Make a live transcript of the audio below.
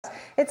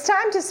It's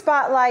time to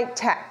spotlight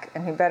tech,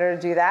 and who better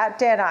to do that?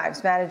 Dan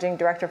Ives, Managing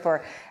Director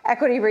for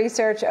Equity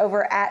Research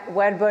over at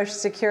Wedbush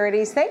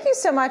Securities. Thank you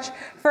so much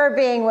for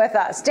being with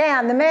us.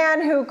 Dan, the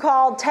man who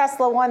called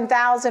Tesla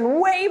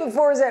 1,000 way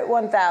before it was at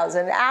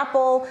 1,000.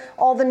 Apple,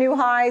 all the new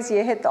highs,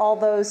 you hit all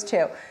those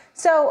too.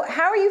 So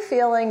how are you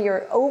feeling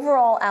your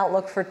overall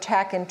outlook for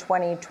tech in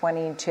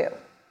 2022?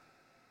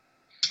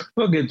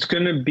 Look, it's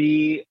going to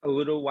be a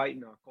little white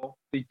knuckle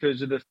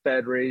because of the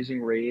Fed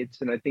raising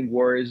rates, and I think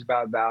worries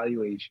about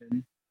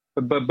valuation.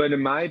 But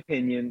in my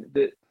opinion,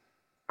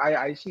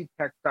 I see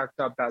tech stocks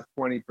up about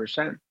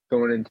 20%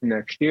 going into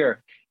next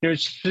year.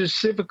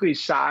 Specifically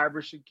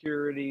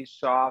cybersecurity,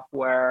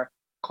 software,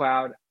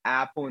 cloud,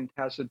 Apple and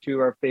Tesla too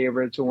are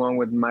favorites, along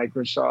with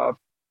Microsoft.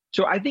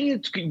 So I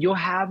think you'll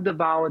have the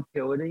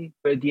volatility,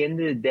 but at the end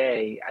of the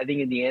day, I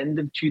think at the end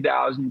of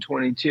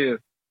 2022,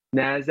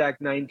 NASDAQ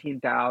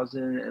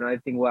 19,000, and I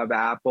think we'll have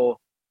Apple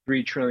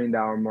 $3 trillion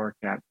market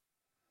cap.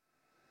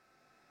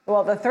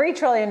 Well, the $3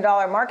 trillion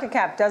market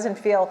cap doesn't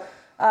feel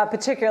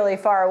particularly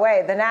far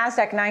away. The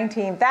NASDAQ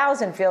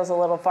 19,000 feels a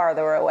little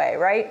farther away,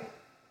 right?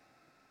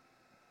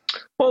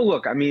 Well,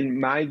 look, I mean,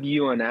 my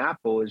view on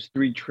Apple is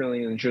 $3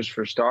 trillion just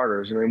for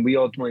starters. I mean, we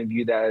ultimately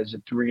view that as a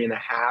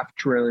 $3.5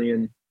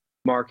 trillion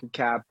market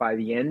cap by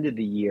the end of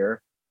the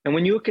year. And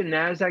when you look at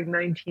NASDAQ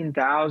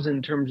 19,000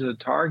 in terms of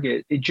the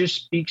target, it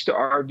just speaks to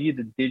our view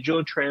the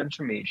digital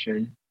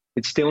transformation.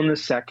 It's still in the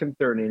second,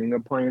 third inning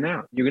of playing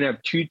out. You're going to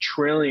have $2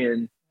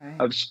 trillion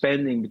of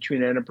spending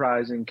between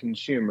enterprise and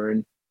consumer.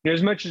 And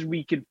as much as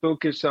we could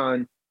focus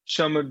on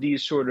some of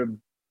these sort of,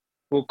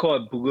 we'll call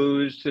it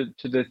blues to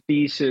the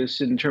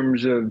thesis in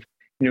terms of,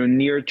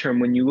 near term,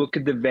 when you look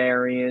at the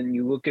variant,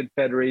 you look at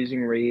Fed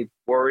raising rates,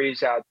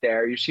 worries out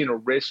there, you're seeing a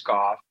risk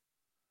off.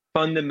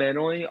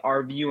 Fundamentally,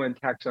 our view on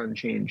tech's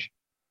unchanged.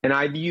 And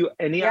I view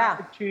any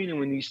opportunity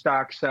when these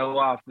stocks sell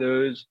off,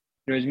 those,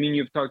 as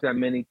you've talked about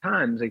many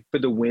times, like for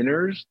the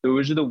winners,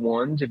 those are the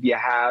ones, if you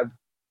have,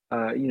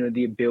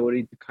 the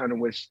ability to kind of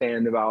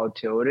withstand the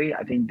volatility,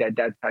 I think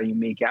that's how you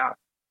make out.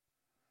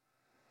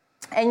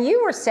 And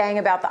you were saying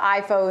about the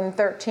iPhone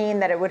 13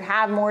 that it would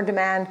have more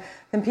demand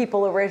than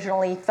people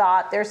originally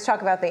thought. There's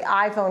talk about the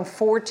iPhone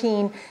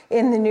 14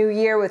 in the new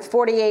year with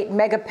 48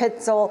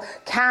 megapixel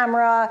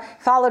camera,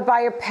 followed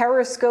by a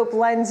periscope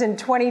lens in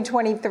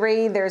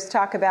 2023. There's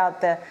talk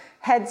about the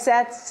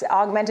headsets,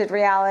 augmented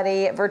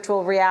reality,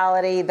 virtual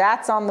reality.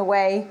 That's on the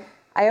way.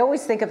 I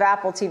always think of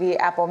Apple TV,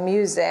 Apple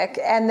Music.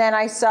 And then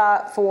I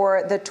saw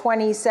for the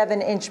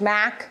 27-inch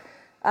Mac,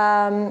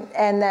 and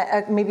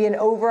maybe an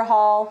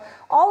overhaul.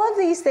 All of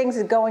these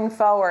things going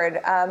forward,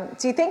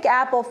 do you think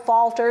Apple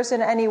falters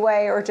in any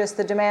way, or just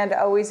the demand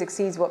always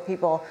exceeds what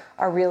people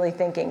are really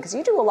thinking? Because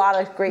you do a lot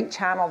of great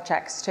channel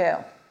checks too.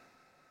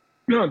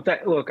 No,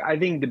 look, I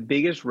think the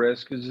biggest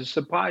risk is the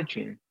supply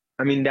chain.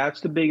 I mean,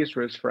 that's the biggest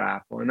risk for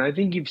Apple. And I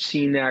think you've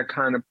seen that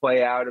kind of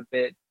play out a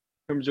bit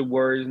in terms of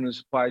worries in the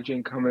supply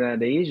chain coming out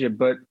of Asia.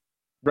 But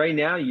right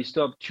now, you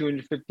still have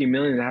 250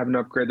 million that haven't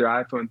upgraded their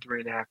iPhone in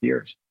 3.5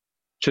 years.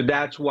 So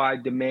that's why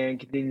demand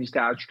continues to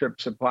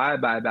outstrip supply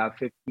by about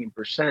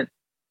 15%.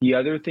 The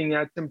other thing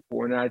that's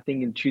important, I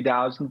think in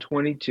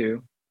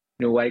 2022,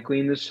 likely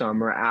in the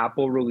summer,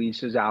 Apple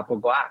releases Apple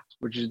Glass,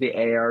 which is the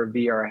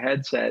AR/VR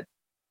headset.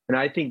 And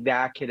I think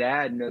that could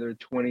add another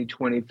 $20,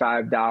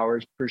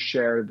 $25 per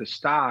share of the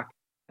stock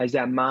as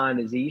that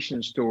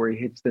monetization story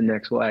hits the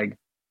next leg.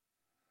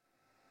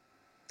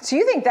 So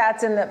you think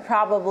that's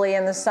probably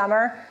in the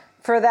summer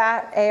for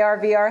that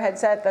AR/VR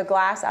headset, the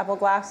Glass, Apple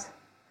Glass?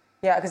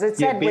 Yeah, because it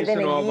said within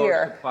a year. Based on all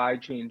our supply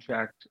chain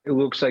checks, it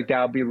looks like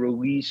that'll be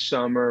released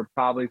summer,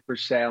 probably for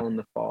sale in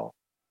the fall.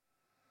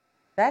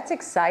 That's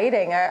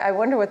exciting. I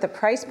wonder what the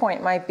price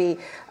point might be.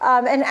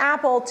 And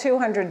Apple,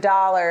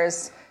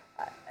 $200.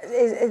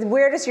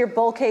 Where does your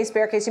bull case,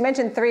 bear case? You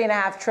mentioned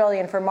 $3.5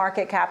 trillion for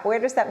market cap. Where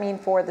does that mean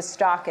for the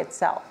stock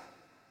itself?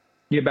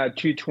 Yeah, about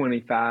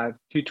 225,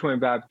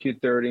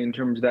 230 in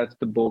terms of that's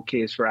the bull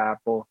case for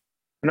Apple.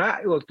 And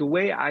look, the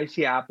way I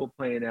see Apple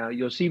playing out,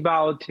 you'll see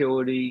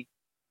volatility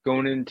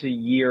going into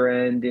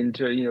year end,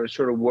 into,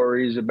 sort of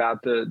worries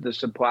about the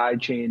supply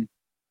chain.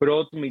 But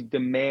ultimately,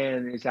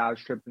 demand is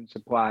outstripping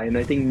supply. And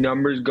I think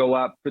numbers go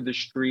up for the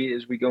street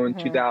as we go in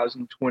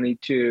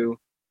 2022.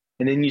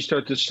 And then you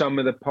start to sum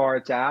of the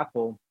parts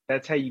Apple.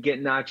 That's how you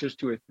get not just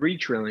to a $3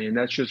 trillion,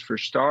 that's just for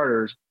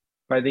starters,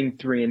 but I think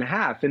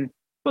 3.5. And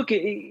look,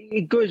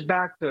 it goes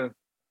back to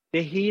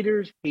the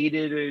haters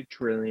hated $1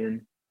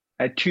 trillion.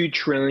 At $2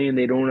 trillion,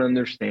 they don't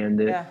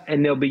understand it. Yeah.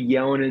 And they'll be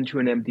yelling into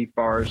an empty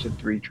forest at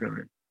 $3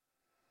 trillion.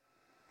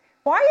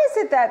 Why is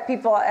it that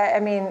people,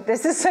 I mean,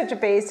 this is such a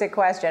basic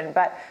question,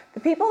 but the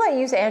people that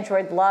use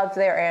Android love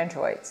their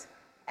Androids.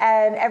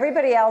 And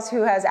everybody else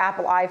who has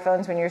Apple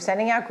iPhones, when you're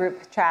sending out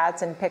group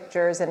chats and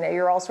pictures and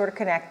you're all sort of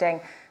connecting,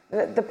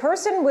 the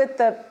person with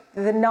the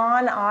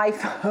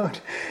non-iPhone,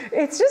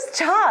 it's just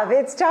tough.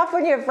 It's tough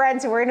when you have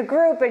friends who are in a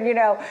group and,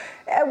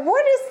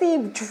 what is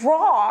the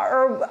draw,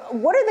 or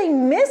what are they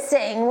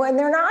missing when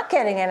they're not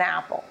getting an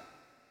Apple?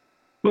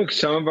 Look,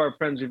 some of our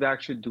friends we've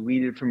actually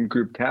deleted from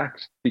group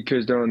text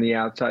because they're on the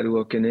outside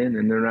looking in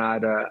and they're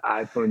not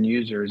iPhone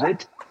users.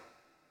 It's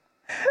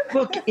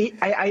look, You're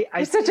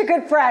I such a think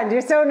good friend.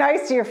 You're so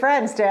nice to your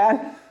friends,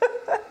 Dan.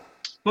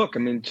 look, I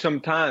mean,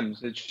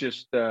 sometimes it's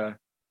just the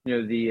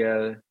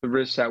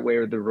risks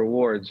outweigh the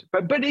rewards.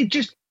 But it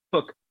just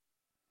look,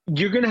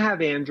 you're going to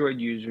have Android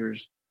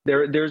users.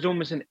 There's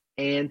almost an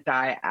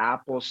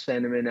anti-Apple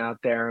sentiment out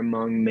there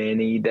among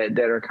many that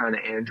are kind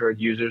of Android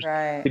users.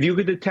 Right. If you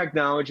look at the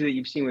technology that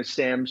you've seen with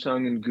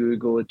Samsung and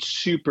Google, it's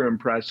super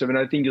impressive, and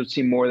I think you'll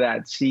see more of that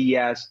at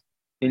CES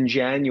in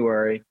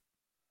January.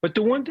 But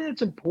the one thing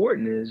that's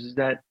important is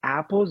that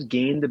Apple's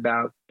gained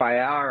about, by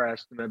our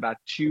estimate, about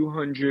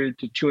 200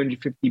 to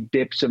 250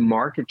 bips of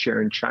market share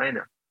in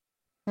China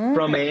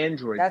from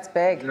Android. That's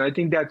big. And I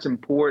think that's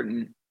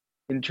important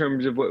in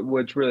terms of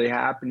what's really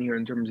happened here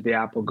in terms of the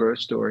Apple growth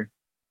story.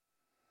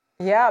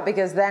 Yeah,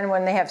 because then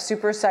when they have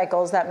super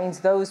cycles, that means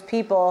those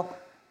people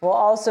will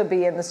also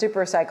be in the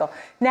super cycle.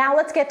 Now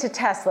let's get to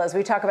Tesla. As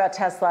we talk about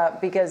Tesla,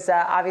 because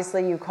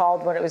obviously you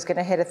called when it was going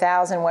to hit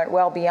 1,000, went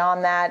well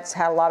beyond that. It's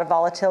had a lot of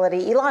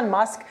volatility. Elon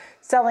Musk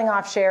selling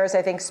off shares,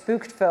 I think,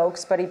 spooked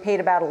folks, but he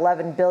paid about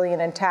 $11 billion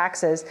in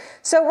taxes.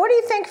 So what do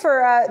you think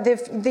for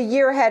the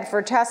year ahead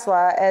for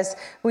Tesla as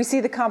we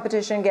see the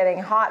competition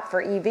getting hot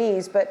for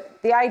EVs? But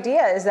the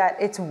idea is that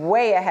it's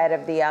way ahead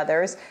of the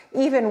others,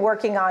 even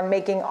working on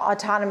making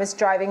autonomous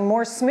driving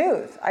more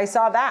smooth. I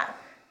saw that.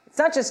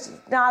 It's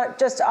not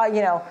just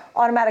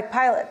automatic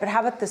pilot, but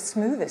how about the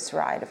smoothest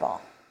ride of all?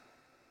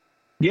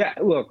 Yeah,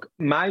 look,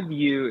 my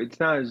view, it's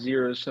not a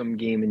zero-sum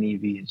game in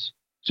EVs.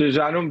 So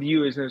I don't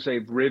view it as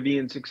necessarily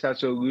Rivian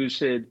successful,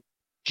 Lucid,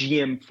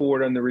 GM,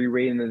 Ford on the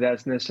re-rating,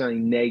 that's necessarily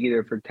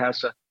negative for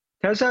Tesla.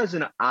 Tesla has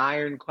an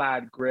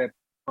ironclad grip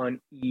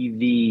on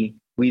EV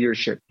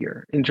leadership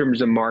here in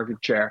terms of market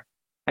share.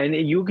 And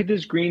you look at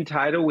this green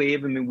tidal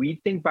wave, I mean,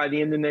 we think by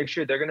the end of next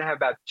year, they're going to have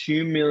about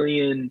 2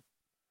 million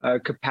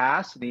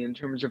capacity in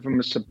terms of from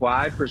a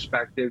supply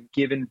perspective,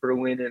 given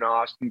Berlin and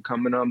Austin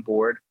coming on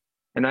board.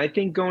 And I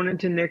think going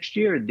into next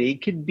year, they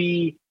could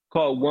be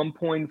called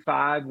 1.5,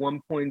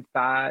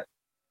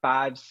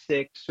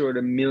 1.56 sort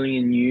of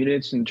million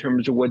units in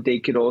terms of what they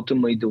could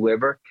ultimately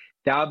deliver.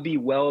 That would be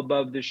well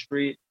above the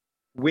street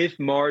with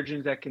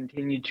margins that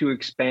continue to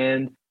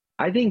expand.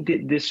 I think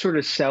that this sort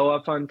of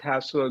sell-off on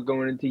Tesla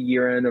going into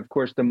year end, of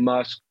course, the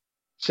Musk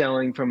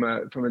selling from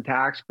a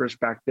tax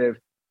perspective,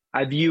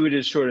 I view it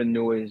as sort of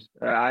noise.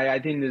 I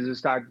think there's a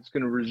stock that's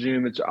going to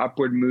resume its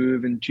upward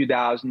move in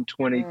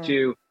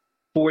 2022.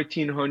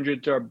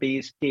 1,400 to our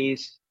base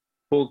case,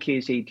 bull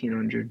case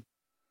 1,800.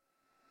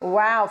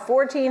 Wow,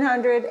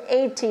 1,400,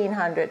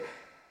 1,800.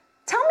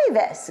 Tell me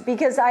this,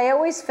 because I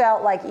always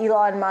felt like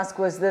Elon Musk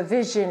was the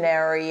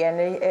visionary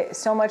and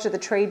so much of the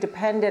trade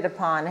depended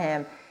upon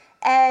him.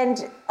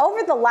 And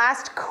over the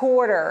last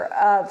quarter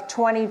of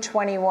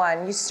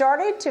 2021, you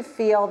started to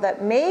feel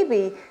that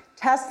maybe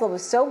Tesla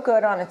was so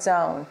good on its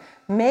own,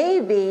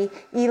 maybe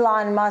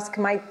Elon Musk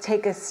might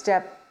take a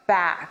step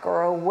back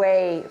or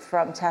away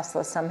from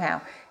Tesla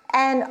somehow.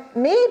 And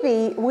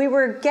maybe we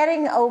were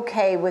getting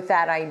okay with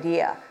that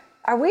idea.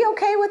 Are we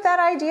okay with that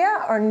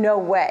idea or no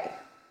way?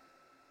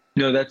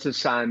 No, that's a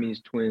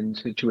Siamese twin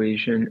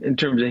situation in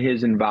terms of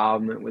his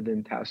involvement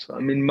within Tesla. I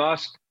mean,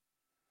 Musk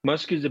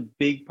is a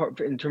big part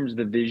in terms of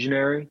the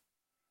visionary,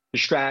 the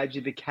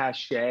strategy, the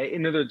cachet.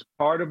 In other words,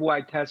 part of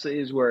why Tesla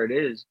is where it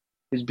is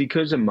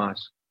because of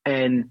Musk.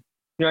 And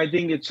I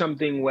think it's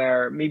something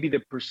where maybe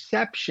the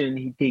perception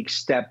he takes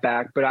step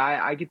back, but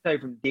I can tell you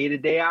from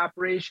day-to-day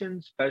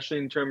operations, especially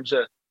in terms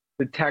of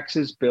the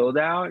Texas build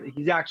out,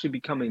 he's actually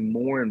becoming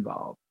more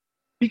involved.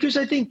 Because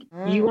I think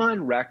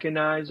Elon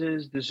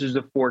recognizes this is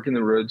the fork in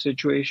the road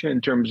situation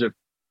in terms of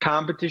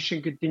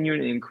competition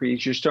continuing to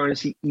increase. You're starting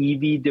to see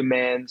EV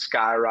demand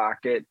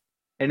skyrocket.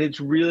 And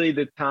it's really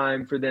the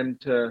time for them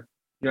to,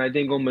 I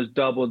think almost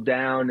double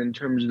down in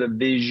terms of the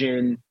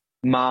vision,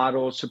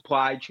 model,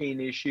 supply chain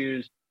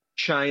issues.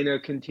 China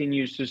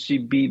continues to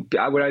be,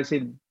 what I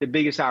say, the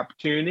biggest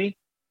opportunity,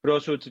 but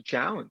also it's a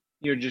challenge,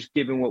 just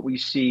given what we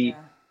see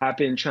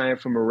happen in China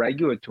from a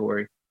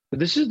regulatory. But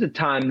this is the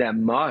time that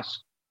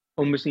Musk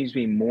almost needs to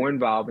be more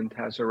involved in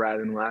Tesla rather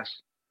than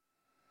less.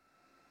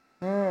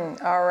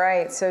 All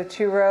right, so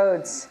two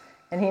roads,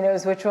 and he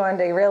knows which one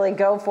to really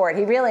go for it.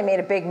 He really made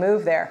a big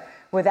move there,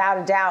 without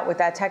a doubt, with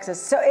that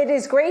Texas. So it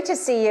is great to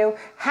see you.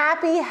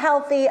 Happy,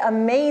 healthy,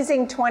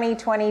 amazing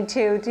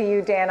 2022 to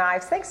you, Dan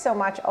Ives. Thanks so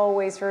much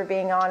always for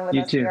being on with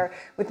us here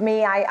with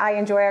me. I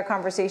enjoy our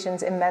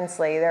conversations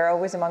immensely. They're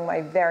always among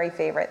my very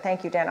favorite.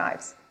 Thank you, Dan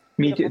Ives.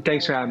 Me too.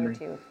 Thanks for having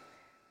me.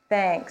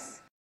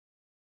 Thanks.